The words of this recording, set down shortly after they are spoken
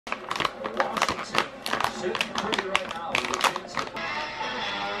sitting pretty right now with the chance of the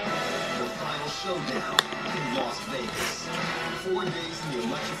final showdown in Las Vegas. 4 days in the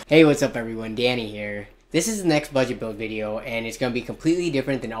election. Hey, what's up everyone, Danny here. This is the next budget build video, and it's going to be completely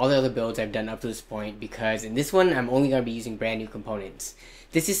different than all the other builds I've done up to this point because in this one I'm only going to be using brand new components.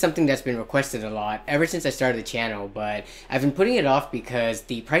 This is something that's been requested a lot ever since I started the channel, but I've been putting it off because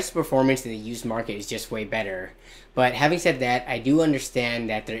the price performance in the used market is just way better. But having said that, I do understand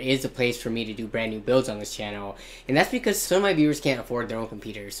that there is a place for me to do brand new builds on this channel, and that's because some of my viewers can't afford their own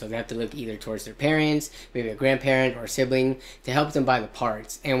computers, so they have to look either towards their parents, maybe a grandparent or a sibling to help them buy the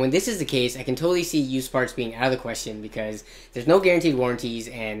parts. And when this is the case, I can totally see used parts being out of the question because there's no guaranteed warranties,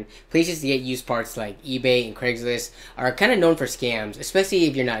 and places to get used parts like eBay and Craigslist are kind of known for scams, especially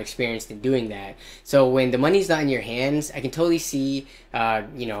if you're not experienced in doing that. So when the money's not in your hands, I can totally see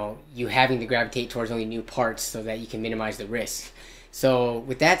you having to gravitate towards only new parts so that you can minimize the risk. So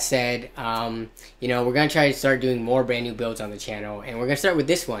with that said, we're going to try to start doing more brand new builds on the channel, and we're going to start with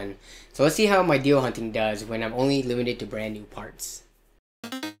this one. So let's see how my deal hunting does when I'm only limited to brand new parts.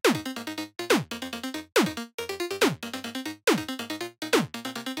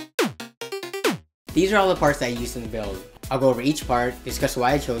 These are all the parts that I used in the build. I'll go over each part, discuss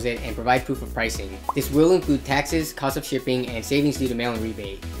why I chose it, and provide proof of pricing. This will include taxes, cost of shipping, and savings due to mail-in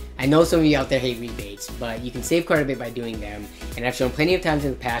rebate. I know some of you out there hate rebates, but you can save quite a bit by doing them, and I've shown plenty of times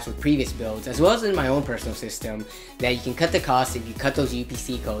in the past with previous builds, as well as in my own personal system, that you can cut the cost if you cut those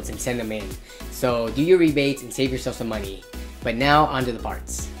UPC codes and send them in. So do your rebates and save yourself some money. But now onto the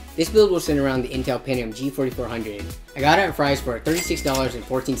parts. This build will center around the Intel Pentium G4400. I got it at price for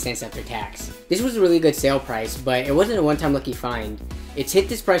 $36.14 after tax. This was a really good sale price, but it wasn't a one-time lucky find. It's hit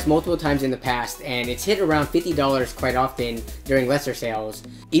this price multiple times in the past, and it's hit around $50 quite often during lesser sales.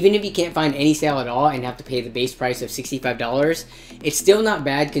 Even if you can't find any sale at all and have to pay the base price of $65, it's still not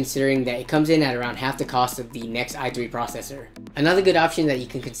bad considering that it comes in at around half the cost of the next i3 processor. Another good option that you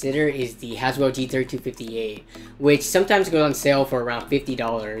can consider is the Haswell G3258, which sometimes goes on sale for around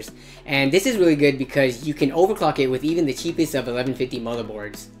 $50. And this is really good because you can overclock it with even the cheapest of 1150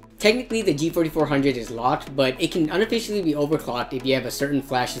 motherboards. Technically the G4400 is locked, but it can unofficially be overclocked if you have a certain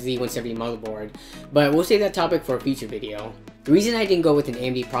flash Z170 motherboard, but we'll save that topic for a future video. The reason I didn't go with an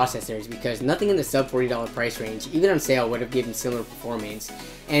AMD processor is because nothing in the sub $40 price range, even on sale, would have given similar performance,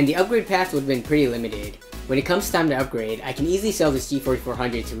 and the upgrade path would have been pretty limited. When it comes time to upgrade, I can easily sell this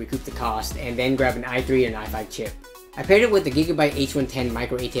G4400 to recoup the cost and then grab an i3 or an i5 chip. I paired it with the Gigabyte H110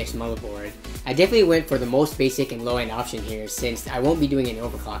 Micro ATX motherboard. I definitely went for the most basic and low-end option here since I won't be doing any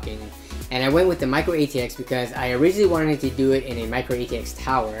overclocking. And I went with the Micro ATX because I originally wanted to do it in a Micro ATX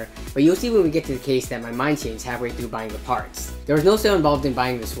tower, but you'll see when we get to the case that my mind changed halfway through buying the parts. There was no sale involved in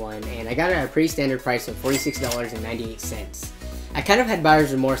buying this one, and I got it at a pretty standard price of $46.98. I kind of had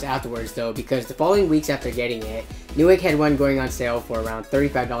buyer's remorse afterwards though, because the following weeks after getting it, Newegg had one going on sale for around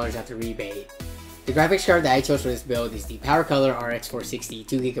 $35 after rebate. The graphics card that I chose for this build is the PowerColor RX 460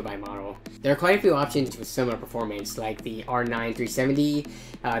 2GB model. There are quite a few options with similar performance, like the R9 370,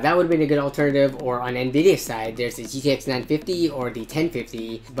 that would have been a good alternative, or on Nvidia's side, there's the GTX 950 or the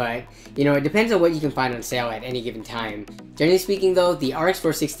 1050, but it depends on what you can find on sale at any given time. Generally speaking though, the RX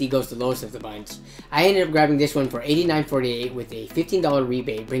 460 goes the lowest of the bunch. I ended up grabbing this one for $89.48 with a $15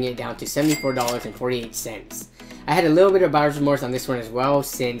 rebate, bringing it down to $74.48. I had a little bit of buyer's remorse on this one as well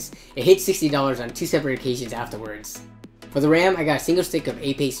since it hit $60 on 2 separate occasions afterwards. For the RAM, I got a single stick of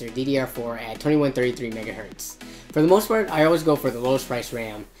Apacer DDR4 at 2133 MHz. For the most part, I always go for the lowest price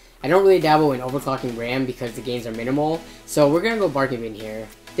RAM. I don't really dabble in overclocking RAM because the gains are minimal, so we're gonna go bargain bin here.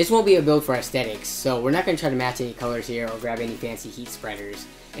 This won't be a build for aesthetics, so we're not gonna try to match any colors here or grab any fancy heat spreaders.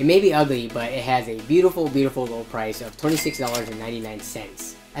 It may be ugly, but it has a beautiful, beautiful low price of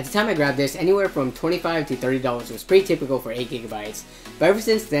 $26.99. At the time I grabbed this, anywhere from $25 to $30 was pretty typical for 8GB, but ever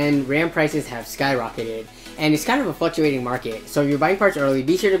since then, RAM prices have skyrocketed, and it's kind of a fluctuating market, so if you're buying parts early,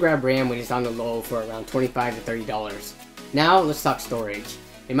 be sure to grab RAM when it's on the low for around $25 to $30. Now, let's talk storage.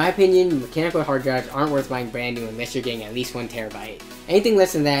 In my opinion, mechanical hard drives aren't worth buying brand new unless you're getting at least 1TB. Anything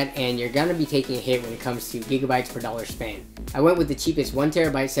less than that, and you're gonna be taking a hit when it comes to gigabytes per dollar spent. I went with the cheapest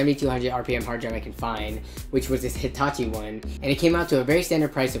 1TB 7200 RPM hard drive I can find, which was this Hitachi one, and it came out to a very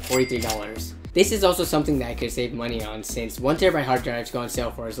standard price of $43. This is also something that I could save money on since 1TB hard drives go on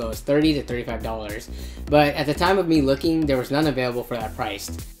sale for as low as $30 to $35, but at the time of me looking, there was none available for that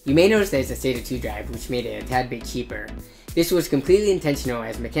price. You may notice that it's a SATA 2 drive, which made it a tad bit cheaper. This was completely intentional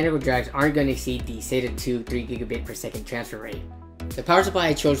as mechanical drives aren't going to exceed the SATA 2 3 gigabit per second transfer rate. The power supply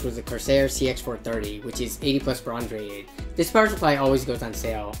I chose was the Corsair CX430, which is 80 plus bronze rated. This power supply always goes on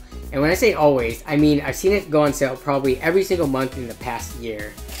sale. And when I say always, I mean I've seen it go on sale probably every single month in the past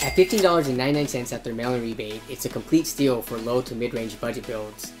year. At $15.99 after mail-in rebate, it's a complete steal for low to mid-range budget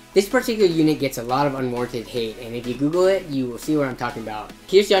builds. This particular unit gets a lot of unwarranted hate, and if you Google it, you will see what I'm talking about.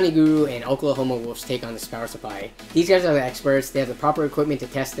 Here's Johnny Guru and Oklahoma Wolf's take on this power supply. These guys are the experts, they have the proper equipment to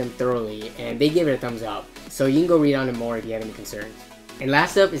test them thoroughly, and they give it a thumbs up. So you can go read on it more if you have any concerns. And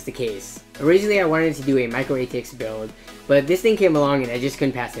last up is the case. Originally I wanted to do a micro ATX build, but this thing came along and I just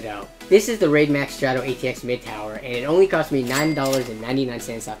couldn't pass it up. This is the Raid Max Strato ATX mid tower, and it only cost me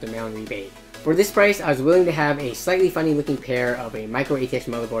 $9.99 after mail-in rebate. For this price, I was willing to have a slightly funny looking pair of a micro ATX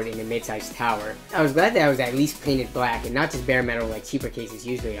motherboard in a mid-sized tower. I was glad that I was at least painted black and not just bare metal like cheaper cases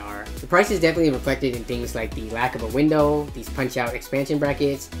usually are. The price is definitely reflected in things like the lack of a window, these punch out expansion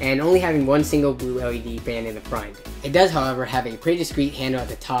brackets, and only having one single blue LED fan in the front. It does however have a pretty discreet handle at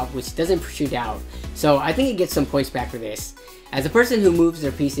the top which doesn't protrude out, so I think it gets some points back for this. As a person who moves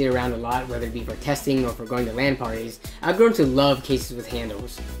their PC around a lot, whether it be for testing or for going to LAN parties, I've grown to love cases with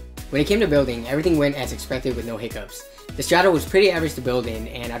handles. When it came to building, everything went as expected with no hiccups. The Strato was pretty average to build in,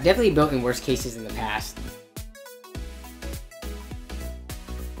 and I've definitely built in worse cases in the past.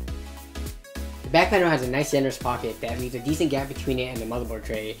 The back panel has a nice generous pocket that leaves a decent gap between it and the motherboard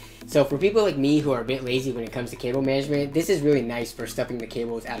tray, so for people like me who are a bit lazy when it comes to cable management, this is really nice for stuffing the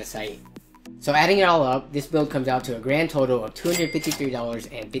cables out of sight. So adding it all up, this build comes out to a grand total of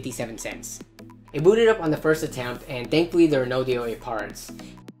 $253.57. It booted up on the first attempt, and thankfully there are no DOA parts.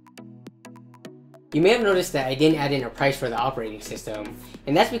 You may have noticed that I didn't add in a price for the operating system,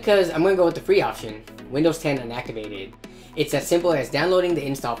 and that's because I'm going to go with the free option, Windows 10 unactivated. It's as simple as downloading the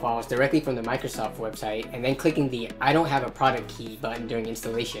install files directly from the Microsoft website and then clicking the I don't have a product key button during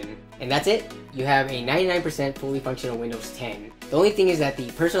installation. And that's it! You have a 99% fully functional Windows 10. The only thing is that the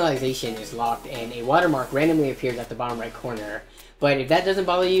personalization is locked and a watermark randomly appears at the bottom right corner. But if that doesn't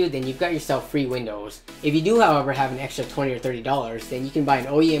bother you, then you've got yourself free Windows. If you do, however, have an extra $20 or $30, then you can buy an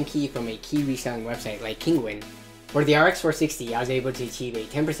OEM key from a key reselling website like Kingwin. For the RX 460, I was able to achieve a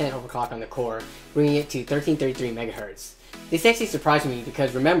 10% overclock on the core, bringing it to 1333 MHz. This actually surprised me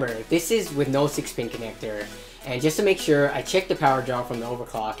because remember, this is with no 6-pin connector. And just to make sure, I checked the power draw from the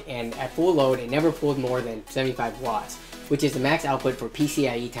overclock, and at full load it never pulled more than 75 watts, which is the max output for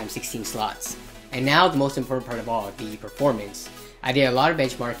PCIe times 16 slots. And now the most important part of all, the performance. I did a lot of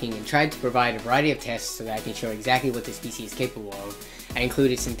benchmarking and tried to provide a variety of tests so that I can show exactly what this PC is capable of. I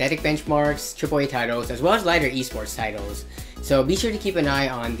included synthetic benchmarks, AAA titles, as well as lighter esports titles. So be sure to keep an eye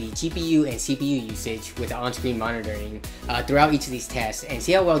on the GPU and CPU usage with the on-screen monitoring throughout each of these tests and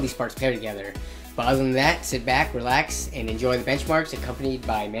see how well these parts pair together. But other than that, sit back, relax, and enjoy the benchmarks accompanied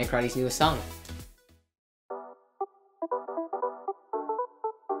by Man Karate's newest song.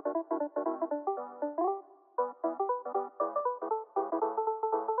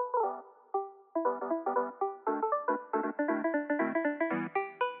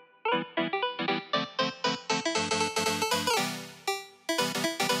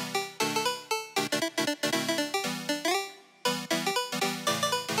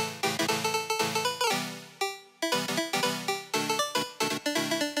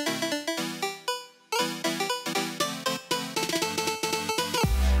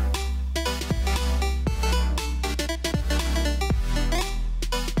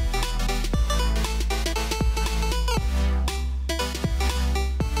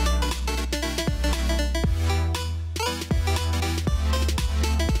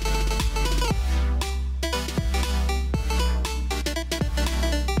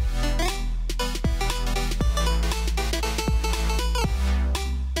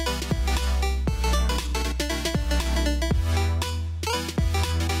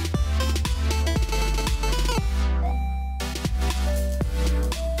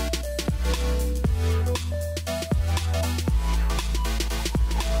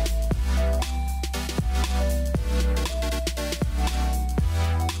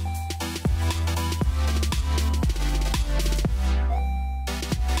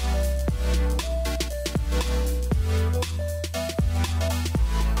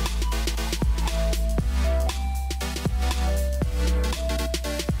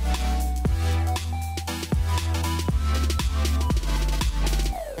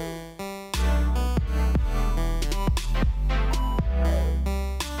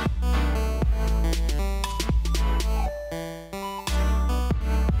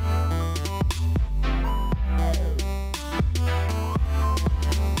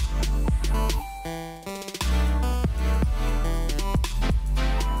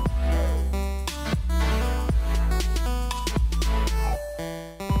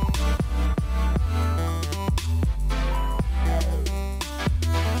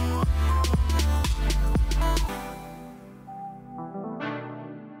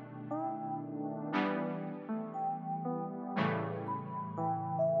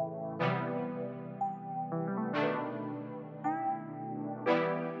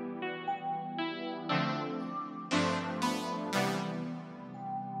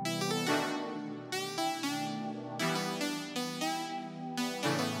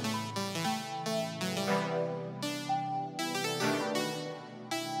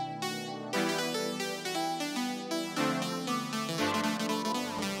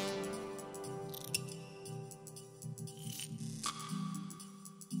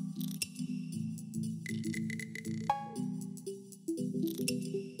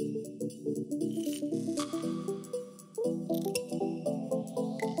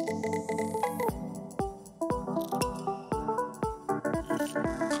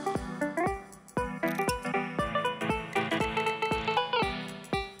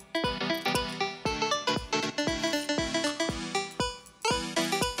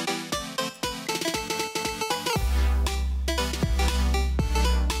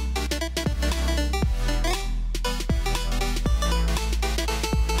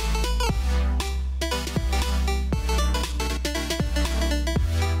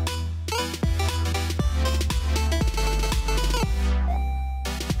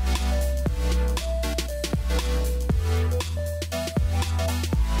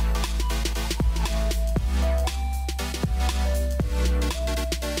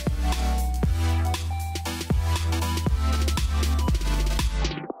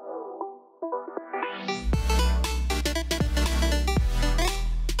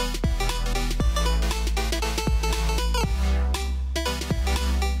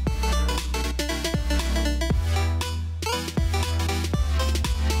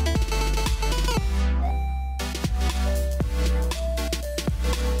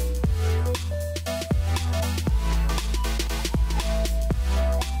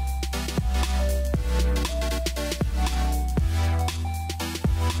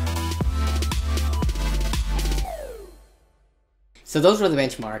 So those were the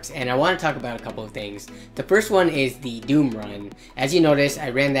benchmarks, and I want to talk about a couple of things. The first one is the Doom run. As you notice, I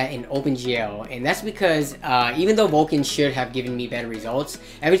ran that in OpenGL, and that's because even though Vulkan should have given me better results,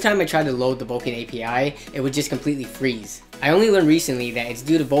 every time I tried to load the Vulkan API, it would just completely freeze. I only learned recently that it's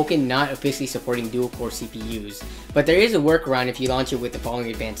due to Vulkan not officially supporting dual-core CPUs, but there is a workaround if you launch it with the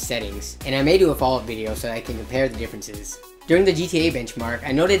following advanced settings, and I may do a follow-up video so that I can compare the differences. During the GTA benchmark,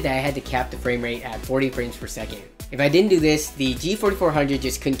 I noted that I had to cap the frame rate at 40 frames per second. If I didn't do this, the G4400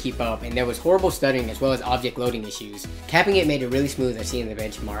 just couldn't keep up, and there was horrible stuttering as well as object loading issues. Capping it made it really smooth as seen in the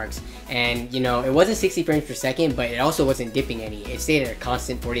benchmarks, and you know, it wasn't 60 frames per second, but it also wasn't dipping any. It stayed at a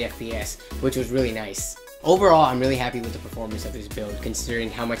constant 40 FPS, which was really nice. Overall, I'm really happy with the performance of this build, considering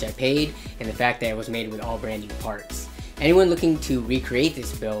how much I paid and the fact that it was made with all brand new parts. Anyone looking to recreate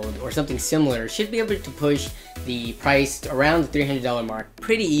this build or something similar should be able to push the price around the $300 mark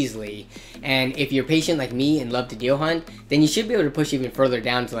pretty easily. And if you're patient like me and love to deal hunt, then you should be able to push even further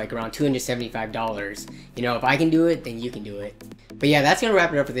down to like around $275. You know, if I can do it, then you can do it. But yeah, that's gonna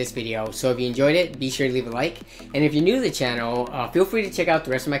wrap it up for this video. So if you enjoyed it, be sure to leave a like. And if you're new to the channel, feel free to check out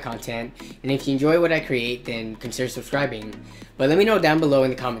the rest of my content. And if you enjoy what I create, then consider subscribing. But let me know down below in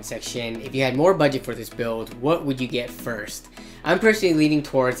the comment section, if you had more budget for this build, what would you get first? I'm personally leaning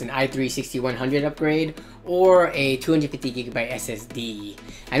towards an i3-6100 upgrade or a 250GB SSD.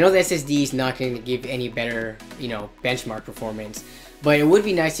 I know the SSD is not going to give any better, you know, benchmark performance, but it would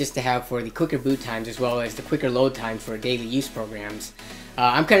be nice just to have for the quicker boot times as well as the quicker load times for daily use programs.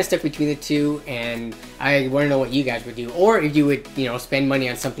 I'm kind of stuck between the two, and I want to know what you guys would do, or if you would, you know, spend money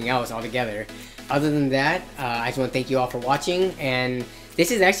on something else altogether. Other than that, I just want to thank you all for watching, and this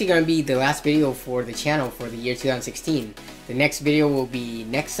is actually going to be the last video for the channel for the year 2016. The next video will be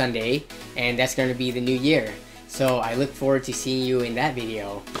next Sunday, and that's going to be the new year. So I look forward to seeing you in that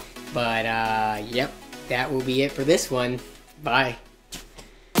video. But yep, that will be it for this one. Bye.